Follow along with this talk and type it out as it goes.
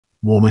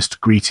Warmest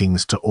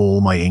greetings to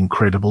all my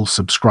incredible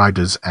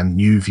subscribers and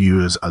new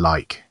viewers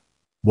alike.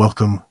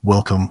 Welcome,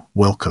 welcome,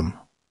 welcome.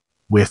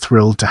 We're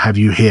thrilled to have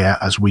you here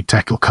as we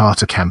tackle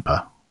Carter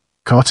Camper.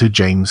 Carter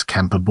James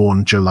Camper,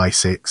 born July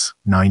 6,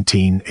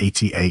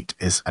 1988,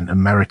 is an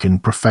American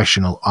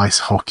professional ice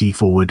hockey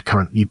forward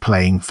currently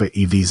playing for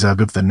EV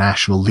Zug of the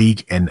National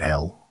League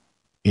NL.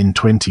 In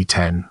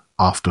 2010,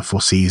 after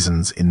 4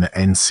 seasons in the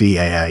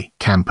NCAA,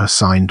 Camper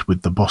signed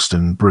with the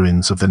Boston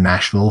Bruins of the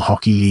National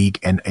Hockey League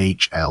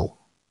NHL.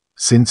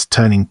 Since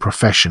turning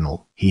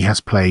professional, he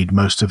has played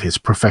most of his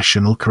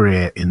professional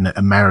career in the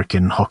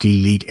American Hockey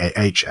League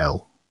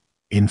AHL.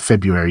 In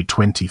February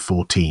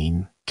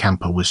 2014,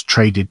 Camper was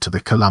traded to the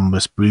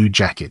Columbus Blue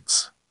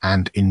Jackets,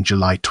 and in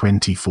July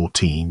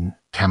 2014,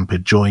 Camper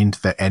joined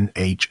the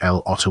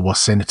NHL Ottawa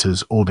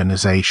Senators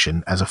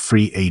organization as a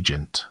free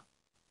agent.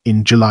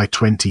 In July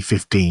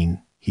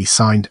 2015, he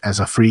signed as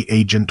a free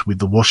agent with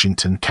the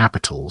Washington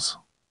Capitals.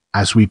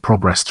 As we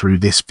progress through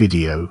this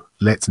video,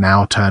 let's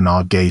now turn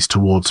our gaze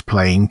towards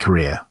playing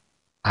career.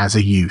 As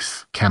a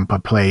youth, Camper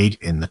played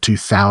in the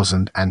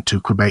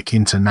 2002 Quebec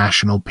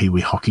International Pee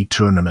Wee Hockey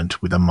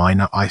Tournament with a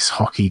minor ice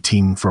hockey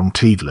team from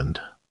Cleveland.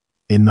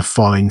 In the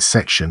following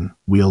section,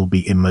 we'll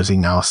be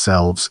immersing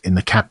ourselves in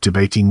the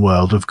captivating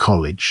world of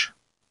college.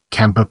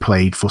 Camper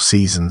played 4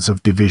 seasons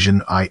of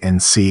Division I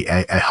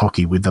NCAA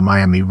hockey with the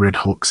Miami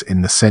Redhawks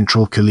in the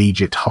Central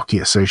Collegiate Hockey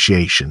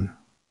Association.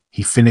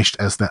 He finished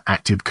as the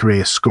active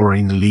career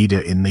scoring leader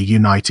in the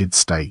United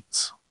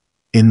States.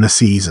 In the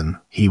season,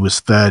 he was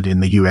 3rd in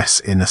the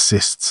US in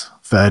assists,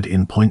 3rd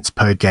in points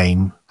per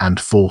game, and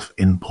 4th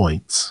in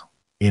points.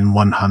 In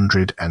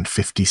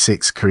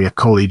 156 career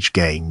college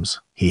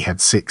games, he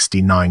had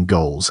 69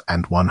 goals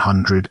and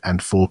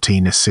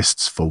 114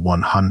 assists for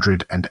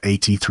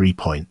 183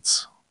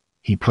 points.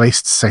 He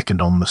placed 2nd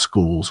on the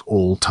school's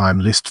all-time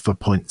list for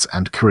points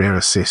and career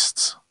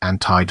assists, and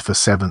tied for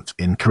 7th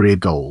in career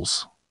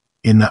goals.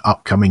 In the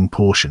upcoming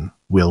portion,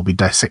 we'll be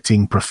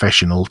dissecting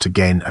professional to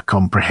gain a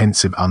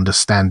comprehensive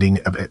understanding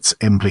of its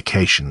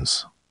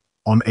implications.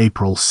 On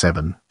April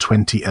 7,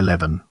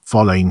 2011,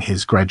 following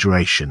his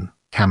graduation,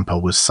 Camper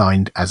was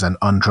signed as an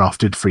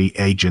undrafted free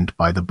agent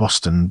by the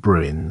Boston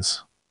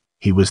Bruins.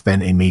 He was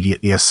then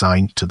immediately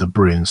assigned to the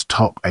Bruins'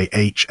 top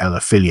AHL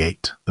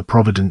affiliate, the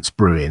Providence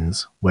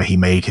Bruins, where he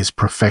made his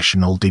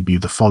professional debut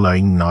the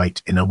following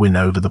night in a win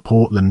over the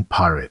Portland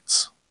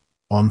Pirates.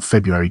 On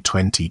February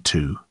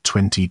 22,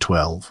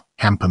 2012,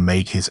 Camper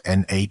made his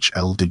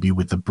NHL debut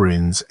with the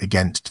Bruins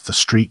against the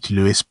St.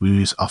 Louis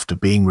Blues after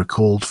being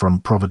recalled from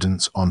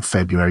Providence on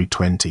February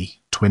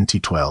 20,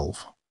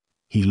 2012.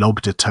 He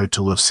logged a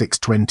total of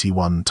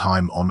 621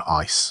 time on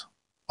ice.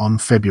 On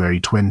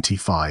February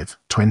 25,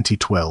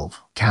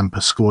 2012,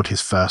 Camper scored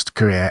his first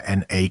career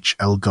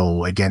NHL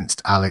goal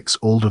against Alex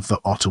Auld of the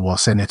Ottawa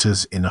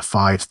Senators in a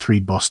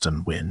 5-3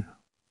 Boston win.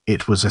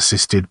 It was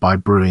assisted by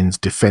Bruins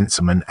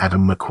defenseman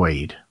Adam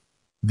McQuaid.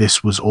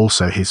 This was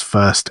also his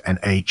first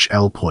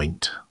NHL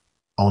point.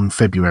 On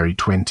February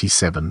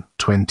 27,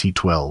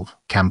 2012,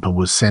 Camper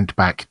was sent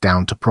back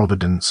down to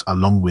Providence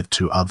along with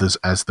 2 others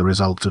as the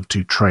result of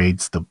 2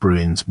 trades the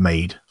Bruins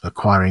made,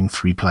 acquiring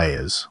 3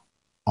 players.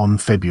 On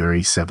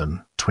February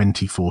 7,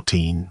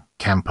 2014,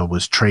 Camper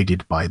was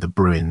traded by the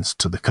Bruins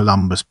to the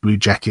Columbus Blue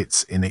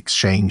Jackets in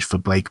exchange for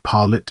Blake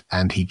Parlett,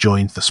 and he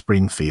joined the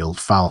Springfield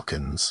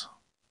Falcons.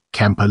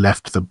 Camper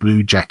left the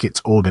Blue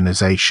Jackets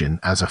organization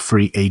as a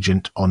free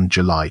agent on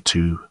July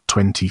 2,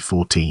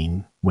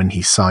 2014, when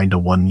he signed a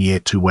 1-year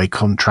 2-way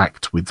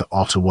contract with the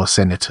Ottawa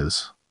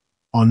Senators.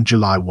 On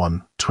July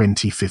 1,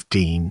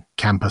 2015,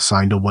 Camper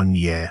signed a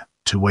 1-year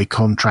 2-way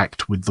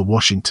contract with the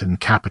Washington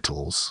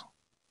Capitals.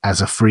 As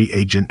a free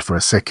agent for a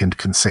 2nd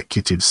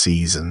consecutive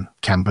season,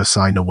 Camper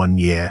signed a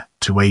 1-year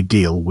 2-way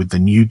deal with the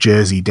New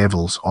Jersey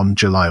Devils on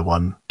July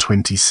 1,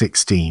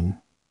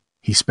 2016.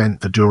 He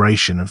spent the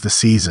duration of the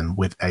season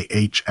with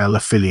AHL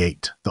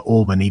affiliate, the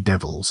Albany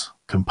Devils,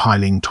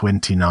 compiling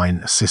 29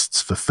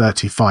 assists for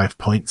 35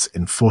 points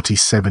in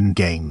 47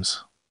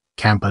 games.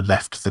 Camper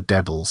left the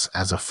Devils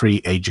as a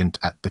free agent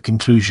at the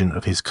conclusion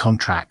of his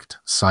contract,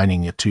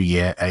 signing a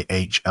 2-year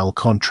AHL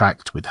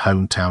contract with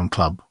hometown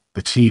club,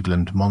 the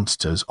Cleveland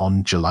Monsters,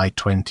 on July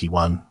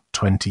 21,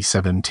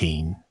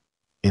 2017.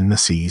 In the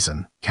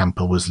season,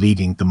 Camper was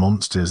leading the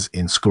Monsters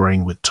in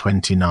scoring with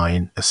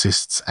 29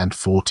 assists and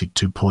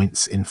 42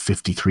 points in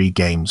 53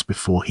 games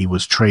before he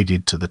was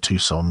traded to the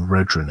Tucson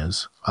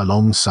Roadrunners,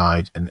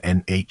 alongside an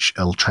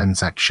NHL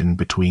transaction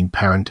between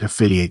parent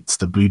affiliates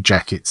the Blue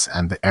Jackets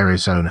and the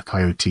Arizona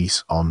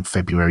Coyotes on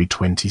February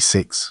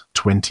 26,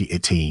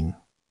 2018.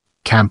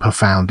 Camper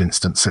found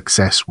instant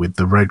success with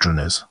the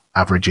Roadrunners,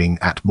 averaging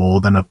at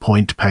more than a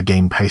point per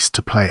game pace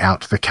to play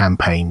out the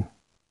campaign.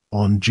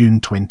 On June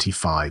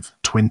 25,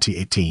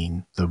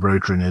 2018, the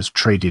Roadrunners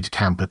traded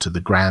Camper to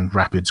the Grand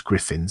Rapids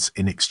Griffins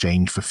in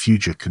exchange for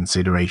future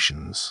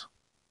considerations.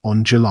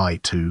 On July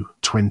 2,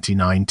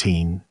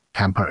 2019,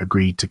 Camper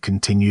agreed to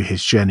continue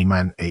his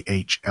journeyman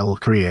AHL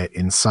career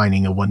in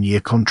signing a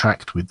 1-year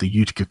contract with the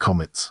Utica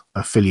Comets,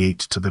 affiliate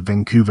to the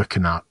Vancouver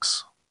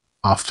Canucks.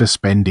 After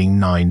spending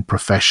 9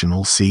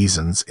 professional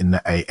seasons in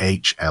the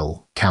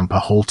AHL, Camper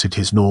halted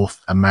his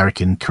North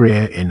American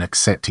career in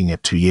accepting a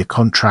 2-year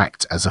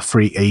contract as a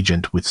free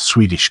agent with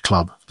Swedish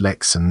club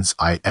Leksands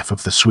IF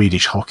of the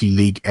Swedish Hockey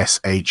League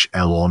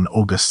SHL on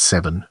August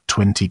 7,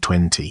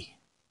 2020.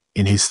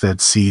 In his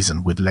third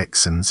season with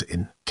Leksands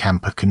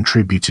Camper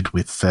contributed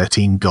with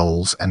 13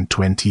 goals and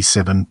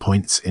 27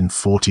 points in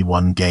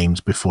 41 games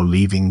before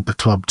leaving the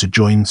club to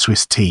join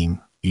Swiss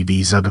team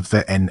EV Zug of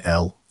the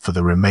NL for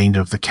the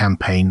remainder of the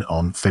campaign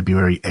on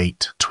February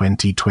 8,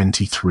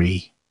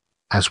 2023.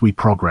 As we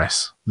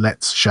progress,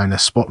 let's shine a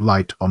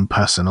spotlight on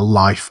personal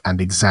life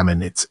and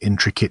examine its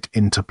intricate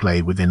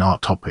interplay within our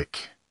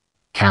topic.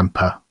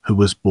 Camper, who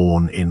was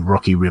born in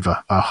Rocky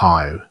River,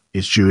 Ohio,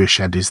 is Jewish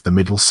and is the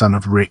middle son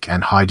of Rick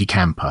and Heidi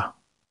Camper.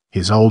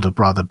 His older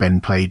brother Ben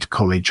played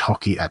college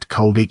hockey at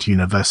Colgate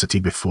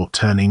University before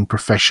turning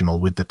professional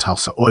with the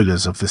Tulsa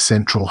Oilers of the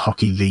Central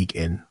Hockey League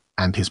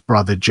and his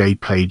brother Jay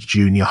played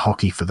junior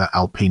hockey for the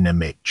Alpena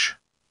Mitch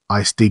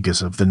Ice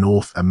Diggers of the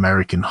North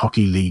American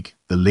Hockey League,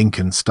 the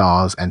Lincoln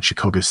Stars and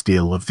Chicago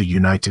Steel of the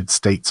United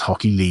States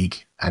Hockey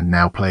League, and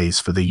now plays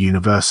for the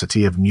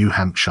University of New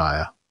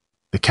Hampshire.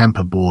 The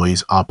Camper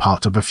boys are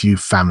part of a few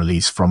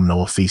families from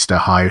Northeast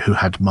Ohio who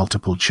had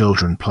multiple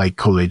children play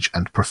college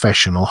and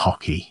professional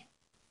hockey.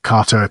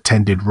 Carter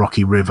attended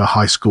Rocky River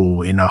High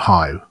School in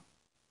Ohio.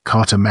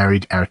 Carter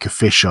married Erica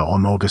Fisher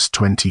on August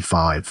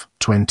 25,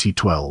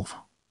 2012.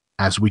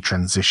 As we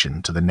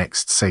transition to the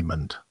next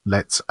segment,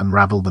 let's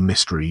unravel the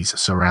mysteries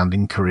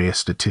surrounding career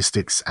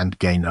statistics and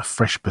gain a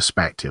fresh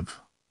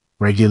perspective.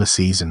 Regular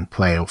season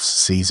playoffs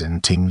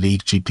season team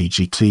lead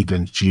GPG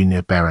Cleveland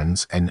Junior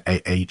Barons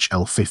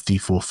NAHL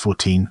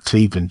 54-14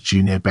 Cleveland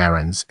Junior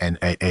Barons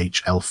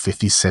NAHL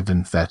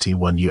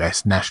 57-31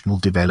 US National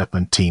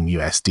Development Team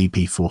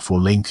USDP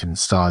 44 Lincoln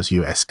Stars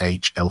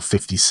USHL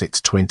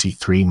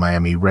 56-23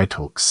 Miami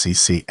Redhawks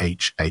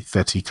CCHA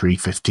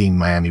 33-15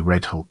 Miami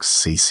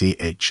Redhawks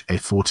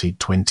CCHA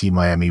 40-20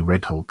 Miami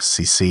Redhawks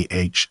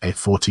CCHA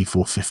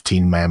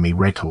 44-15 Miami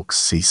Redhawks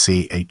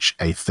CCHA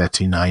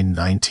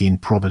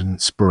 39-19 Providence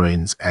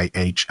Bruins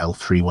AHL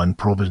 3-1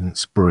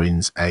 Providence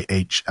Bruins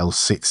AHL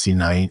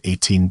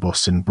 69-18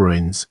 Boston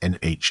Bruins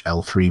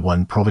NHL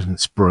 3-1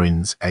 Providence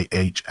Bruins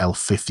AHL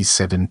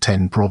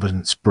 57-10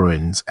 Providence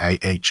Bruins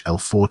AHL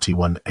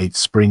 41-8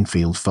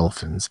 Springfield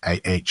Falcons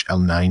AHL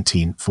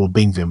 19-4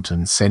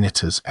 Binghamton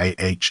Senators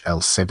AHL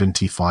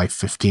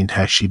 75-15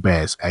 Hershey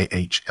Bears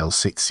AHL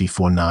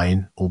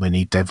 64-9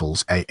 Albany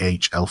Devils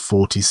AHL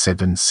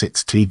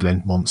 47-6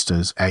 Cleveland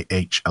Monsters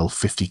AHL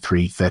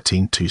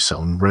 53-13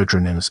 Tucson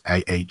Roadrunners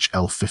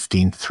AHL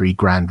 15-3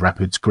 Grand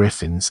Rapids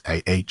Griffins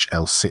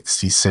AHL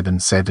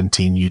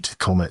 67-17 Utah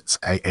Comets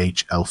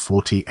AHL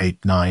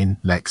 48-9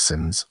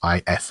 Leksands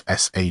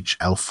IFSHL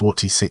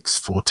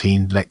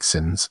 46-14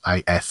 Leksands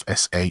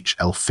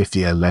IFSHL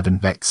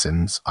 50-11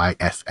 Leksands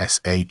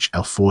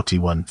IFSHL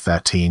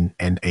 41-13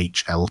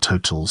 NHL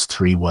totals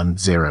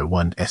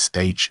 3-1-0-1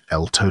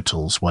 SHL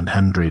totals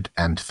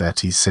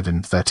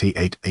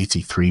 137-38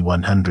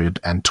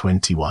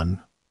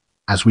 83-121.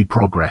 As we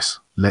progress,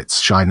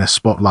 let's shine a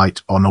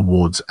spotlight on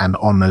awards and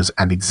honors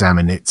and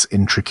examine its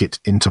intricate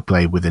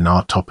interplay within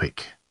our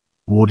topic.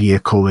 Warrior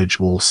College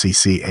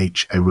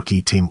All-CCHA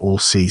Rookie Team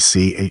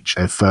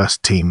All-CCHA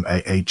First Team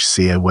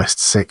AHCA West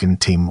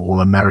Second Team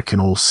All-American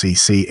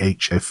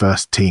All-CCHA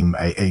First Team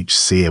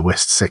AHCA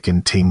West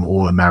Second Team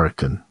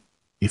All-American.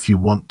 If you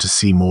want to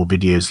see more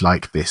videos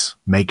like this,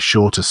 make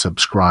sure to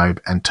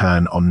subscribe and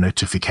turn on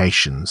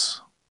notifications.